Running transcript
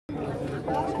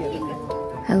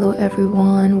Hello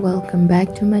everyone, welcome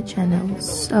back to my channel.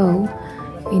 So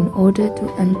in order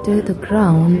to enter the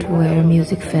ground where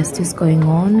music fest is going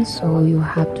on, so you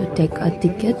have to take a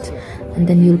ticket and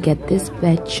then you'll get this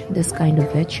badge, this kind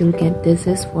of badge. You'll get this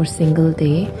is for single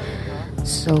day.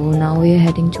 So now we're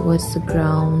heading towards the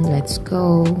ground. Let's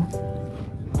go.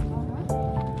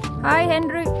 Hi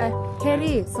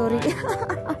Harry, sorry.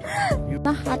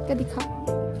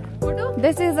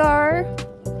 This is our,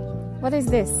 what is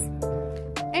this?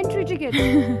 Entry ticket.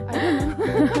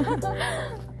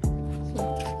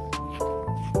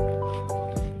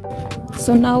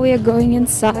 So now we are going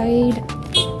inside.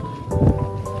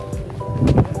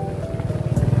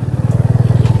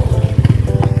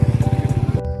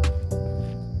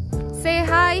 Say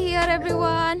hi here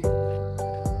everyone.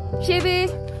 Shibi.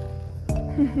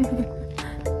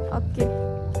 Okay.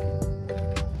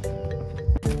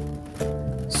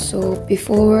 So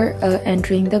before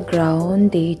entering the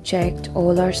ground, they checked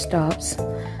all our stuffs.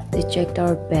 They checked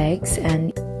our bags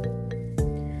and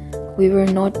we were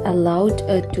not allowed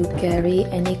to carry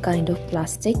any kind of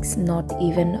plastics, not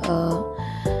even a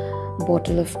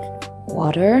bottle of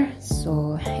water.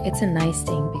 So it's a nice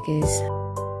thing because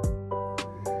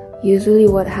usually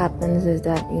what happens is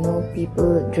that, you know,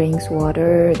 people drinks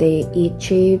water, they eat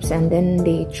chips and then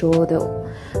they throw the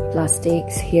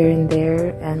plastics here and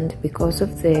there, and because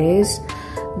of this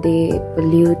they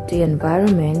pollute the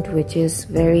environment, which is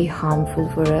very harmful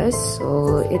for us.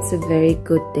 So it's a very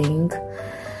good thing.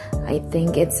 I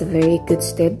think it's a very good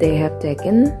step they have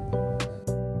taken.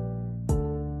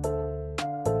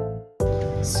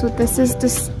 So this is the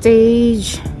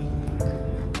stage.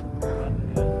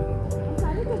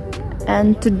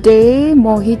 And today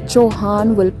Mohit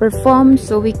Chauhan will perform,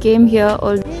 so we came here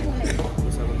all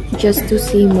just to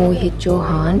see Mohit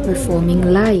Chauhan performing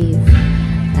live.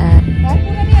 And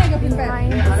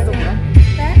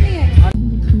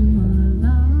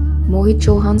Mohit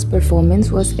Chauhan's performance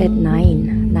was at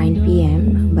 9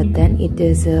 p.m. but then it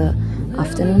is a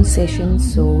afternoon session,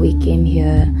 so we came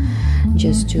here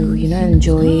just to, you know,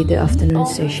 enjoy the afternoon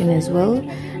session as well.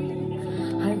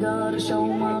 I gotta show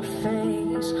my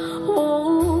face.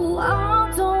 Oh,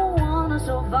 I don't wanna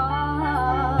survive.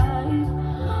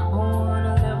 I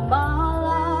wanna live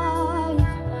my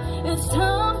life. It's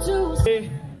time to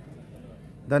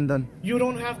Done. You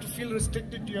don't have to feel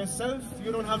restricted to yourself.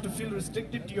 You don't have to feel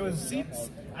restricted to your seats.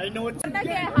 I know it's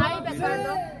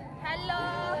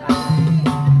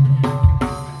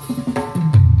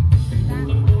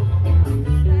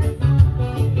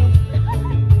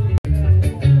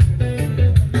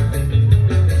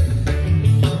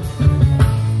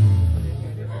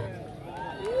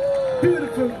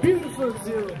beautiful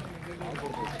Zero.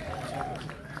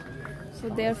 So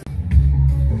they're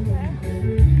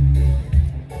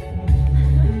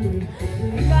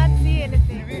You can't see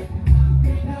anything.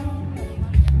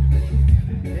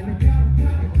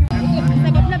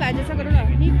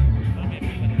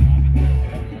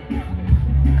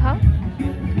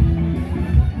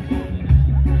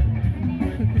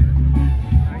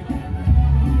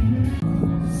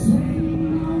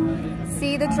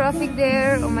 See the traffic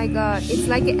there. Oh my god, it's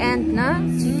like an ant, na?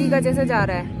 Cheetah ka jaisa ja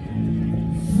raha hai.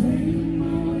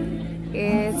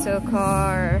 It's a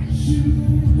car.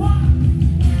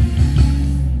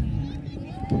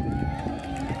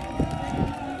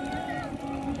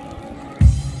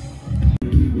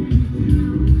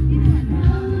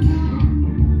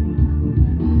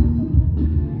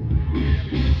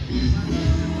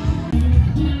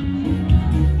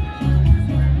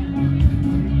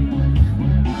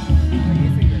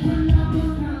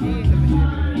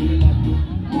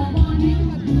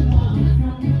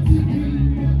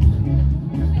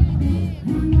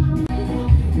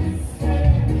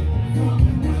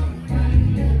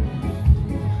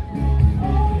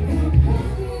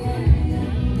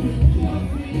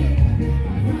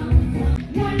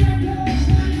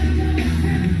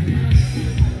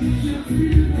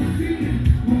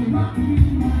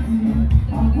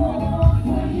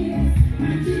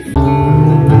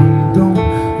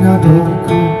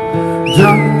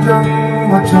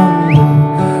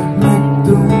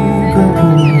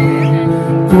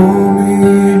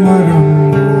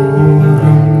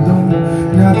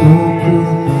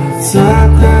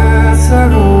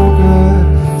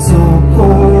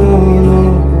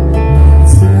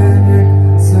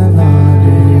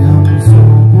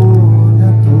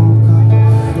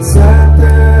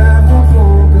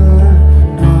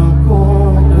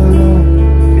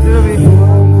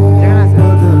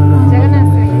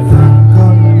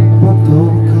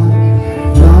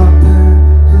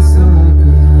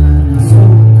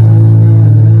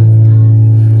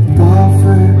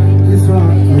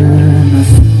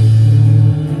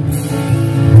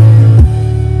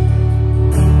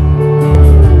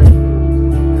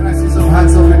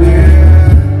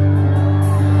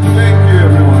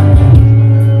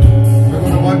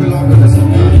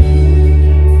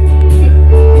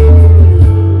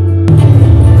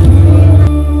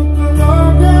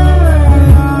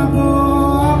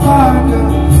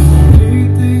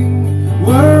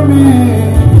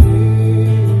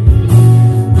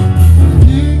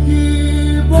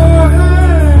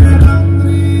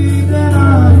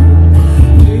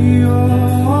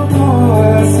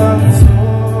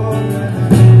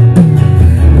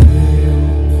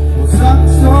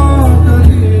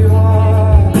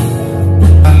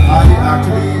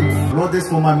 this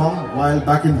for my mom while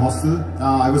back in hostel.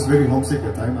 I was very homesick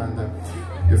at the time, and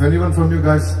if anyone from you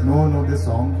guys know this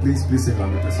song, please sing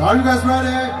along with us. Are you guys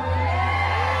ready?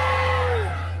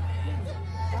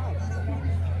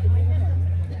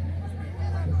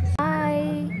 Hi.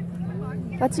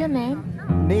 What's your name?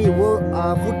 नहीं वो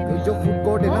जो food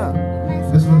court है ना,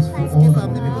 This one's for उसके all.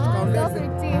 सामने भी कुछ counter है।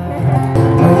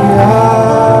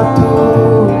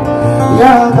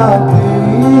 याद आती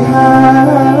है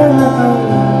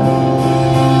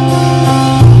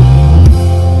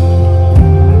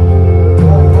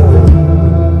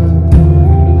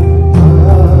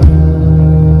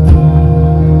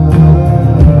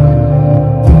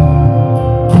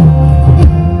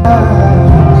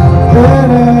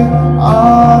तेरे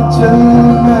आंचल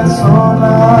में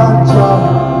सोना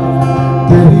चाहूं,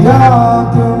 तेरी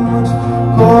याद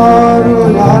मुझको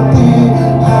रुलाती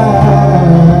है,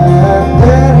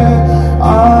 तेरे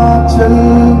आंचल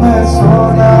में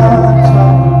सोना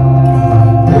चाहूं,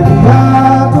 तेरी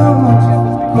याद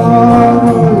मुझको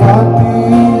रुलाती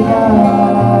है।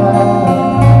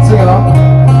 Sing along.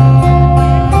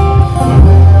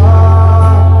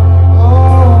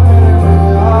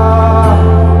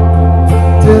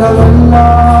 तेरा लल्ला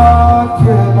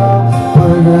अकेला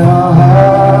पड़ गया है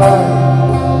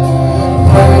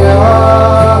मैया,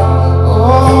 ओ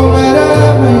मेरे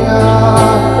मैया,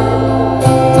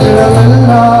 तेरा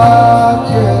लल्ला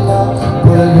अकेला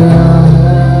पड़ गया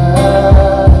है।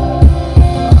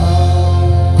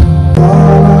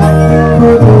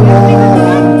 खुदा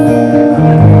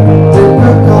दिल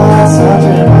का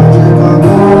साजे माजे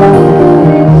बाबू,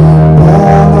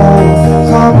 बाबा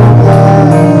खाबों का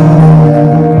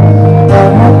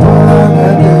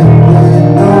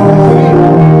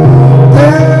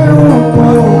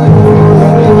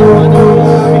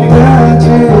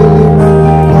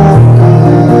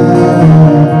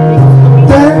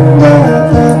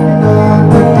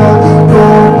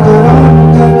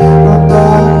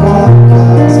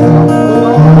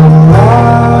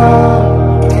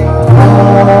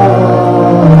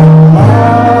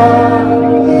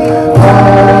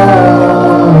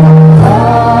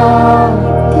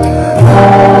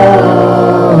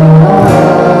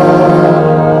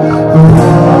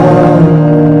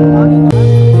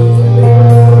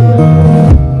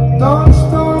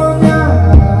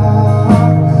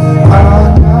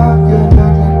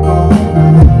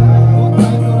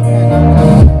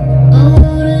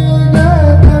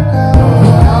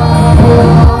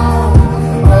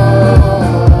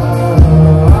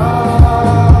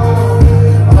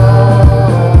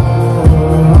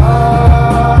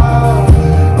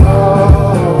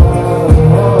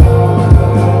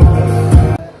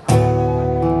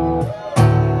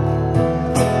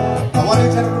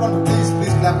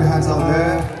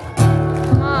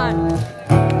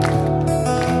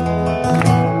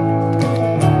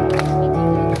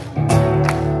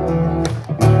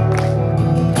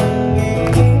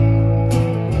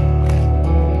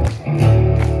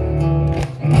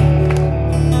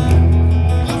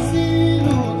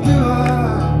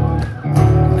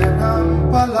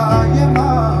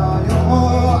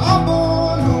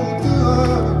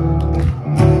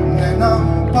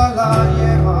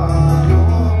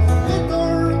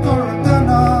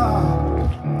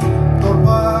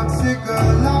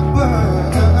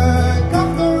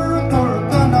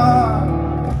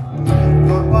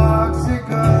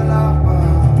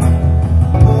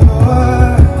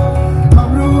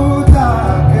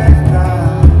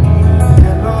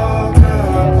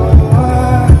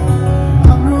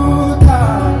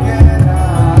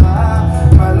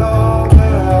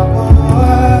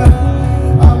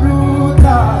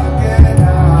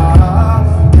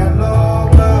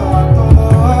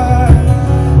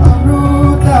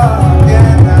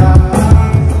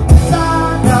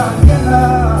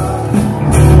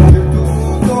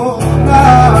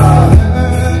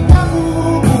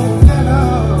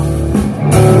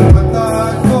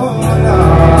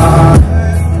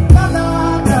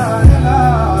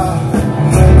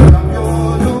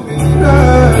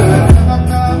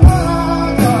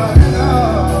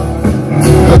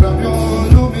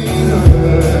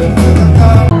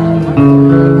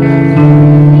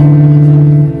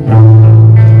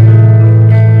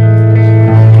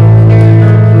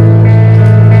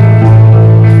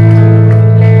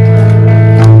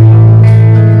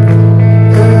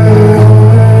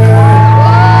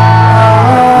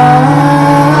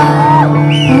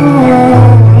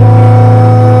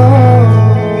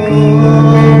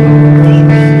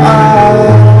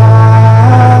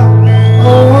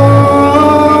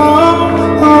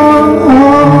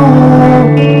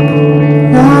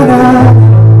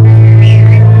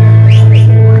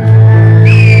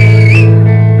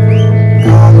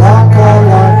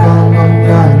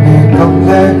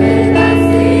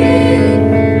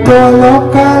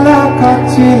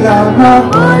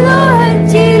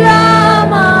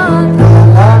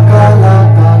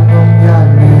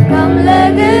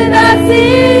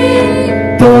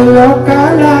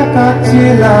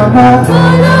chilama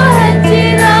bolo hai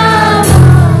chilama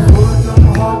tum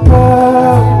hopo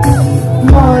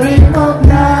mori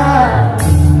mogna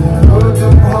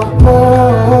tum hopo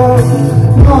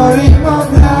mori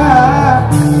mogna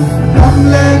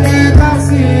namle ki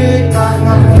dasi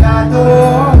kanam yado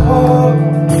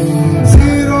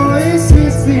llZiro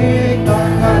isi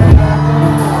kanam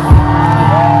yado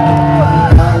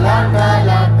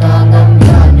kala kanam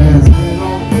yado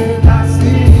llZiro ki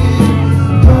dasi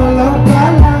bolo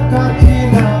kala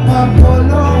chilama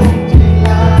bolo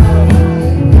chilama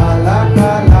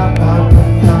kala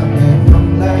kanam yado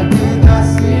namle ki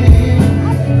dasi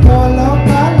bolo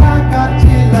kala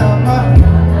chilama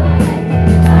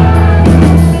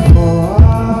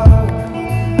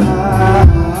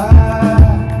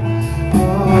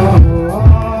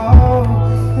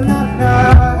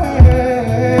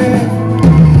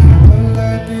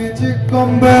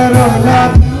Compero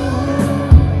la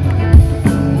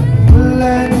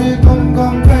Mulle ni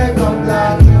compre con la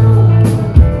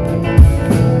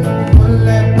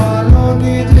Mulle malo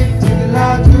ni tik la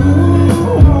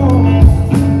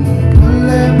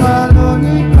Mulle malo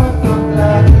ni con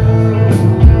la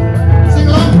Sing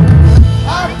along.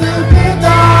 Atu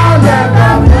kita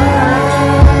lelame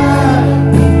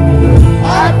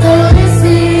Atu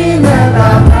isi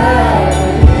lelame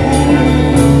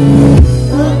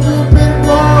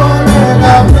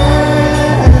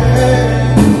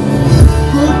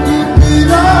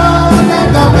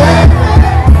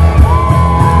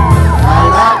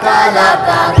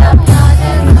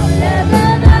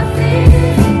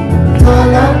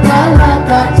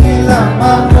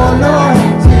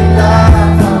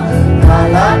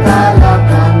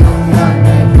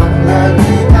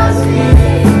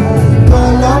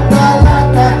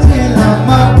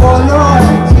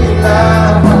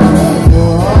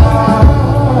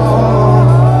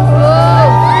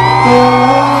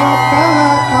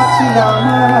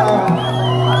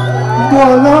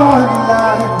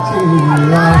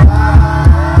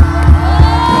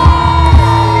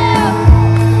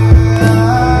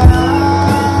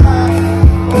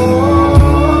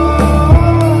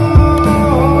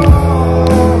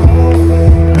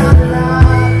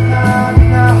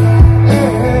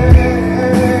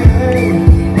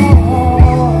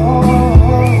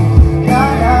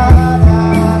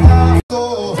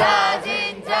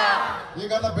ये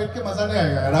गाना बैठ के मजा नहीं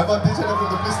आएगा यार। आप पीछे लगे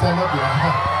तो प्लीज स्टैंड अप यार।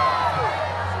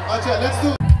 अच्छा let's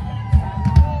do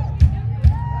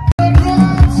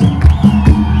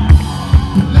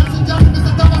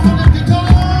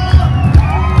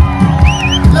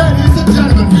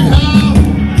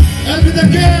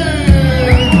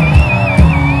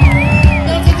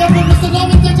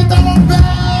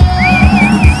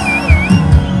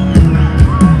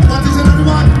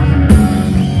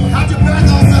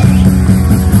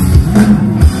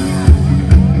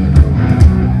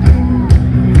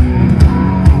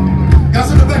Got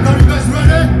some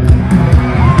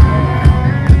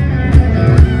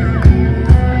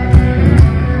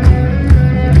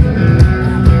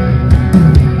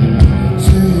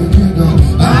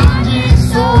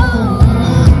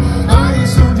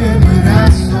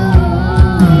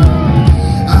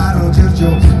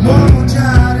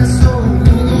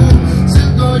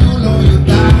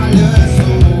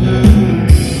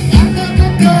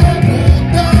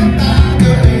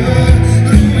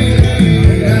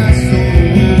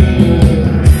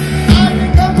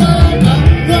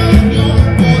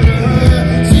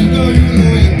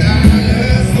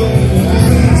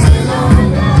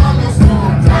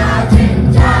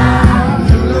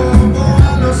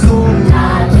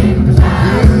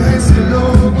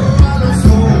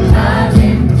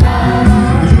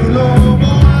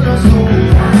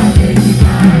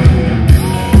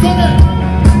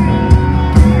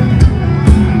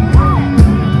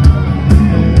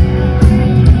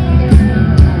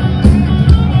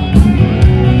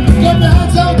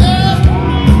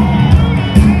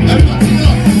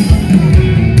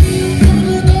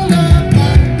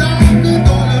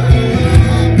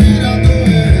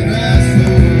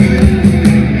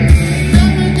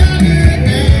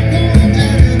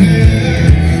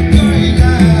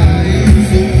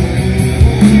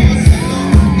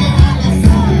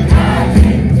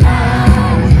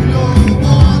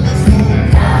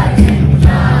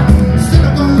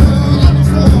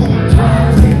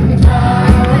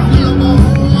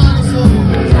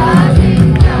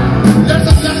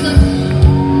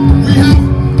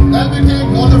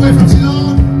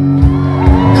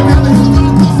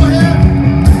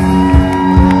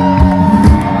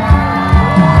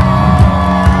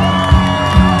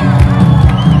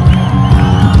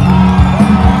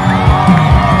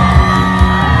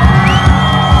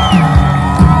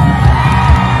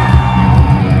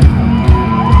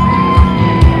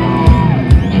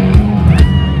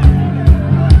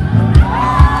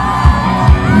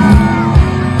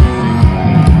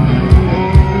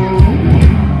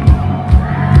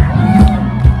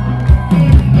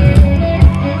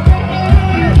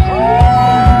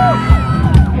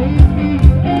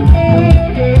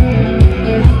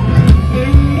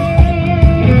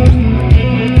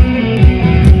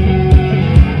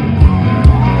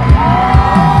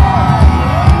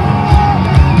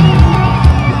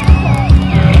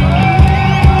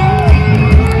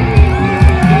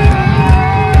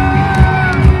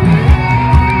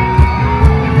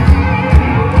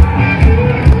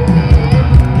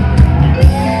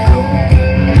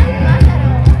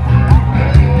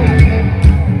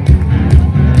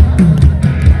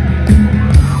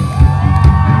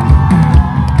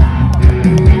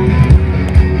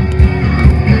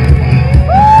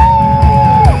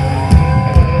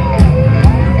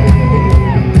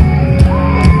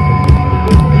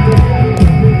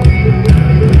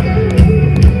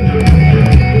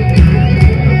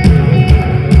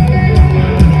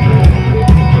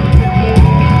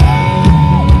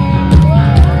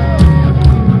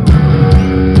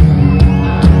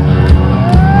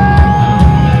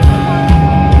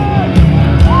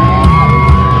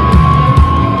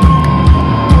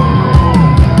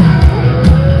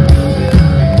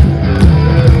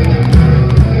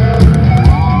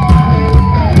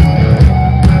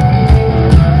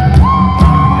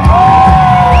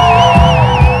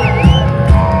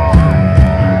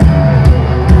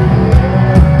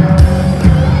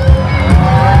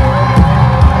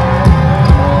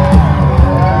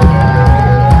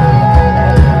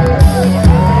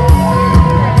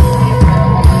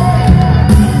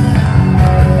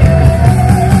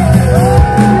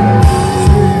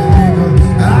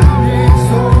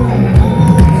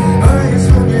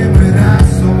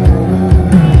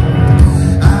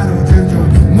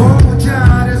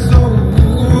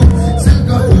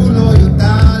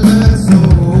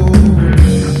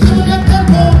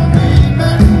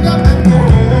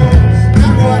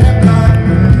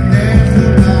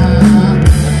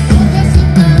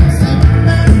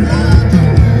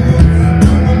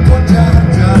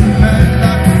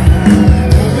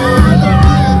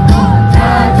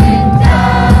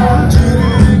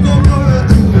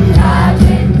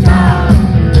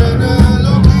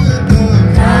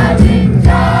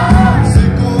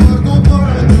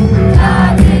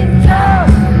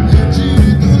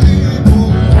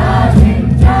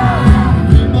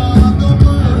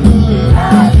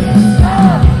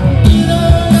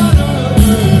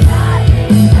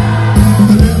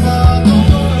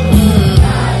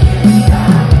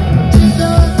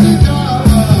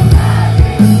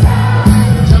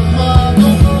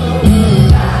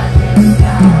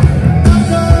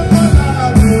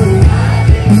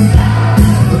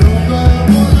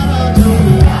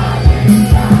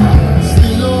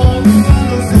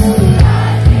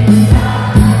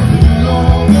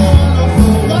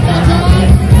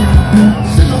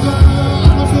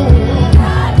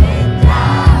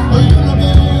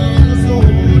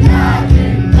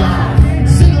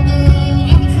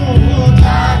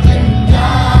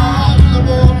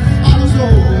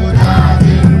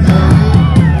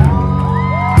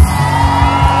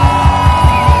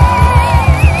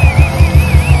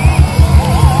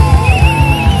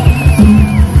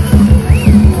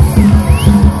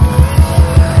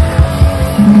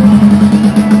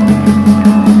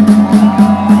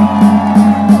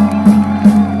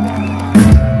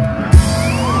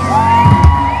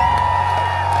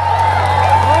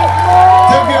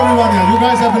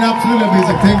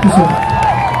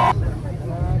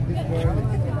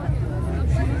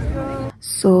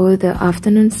So the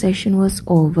afternoon session was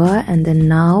over, and then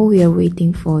now we are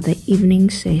waiting for the evening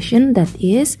session. That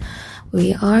is,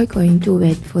 we are going to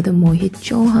wait for the Mohit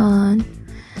Chauhan.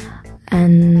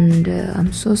 And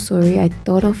I'm so sorry, I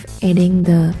thought of adding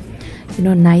the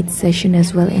night session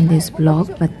as well in this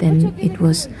vlog, but then it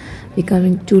was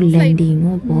becoming too lengthy,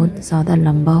 बहुत ज़्यादा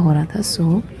लंबा हो रहा था.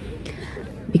 So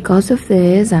because of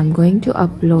this, I'm going to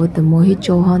upload the Mohit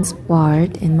Chauhan's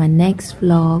part in my next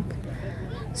vlog.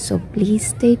 So please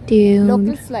stay tuned.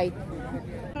 Local flight.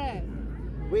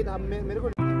 Wait,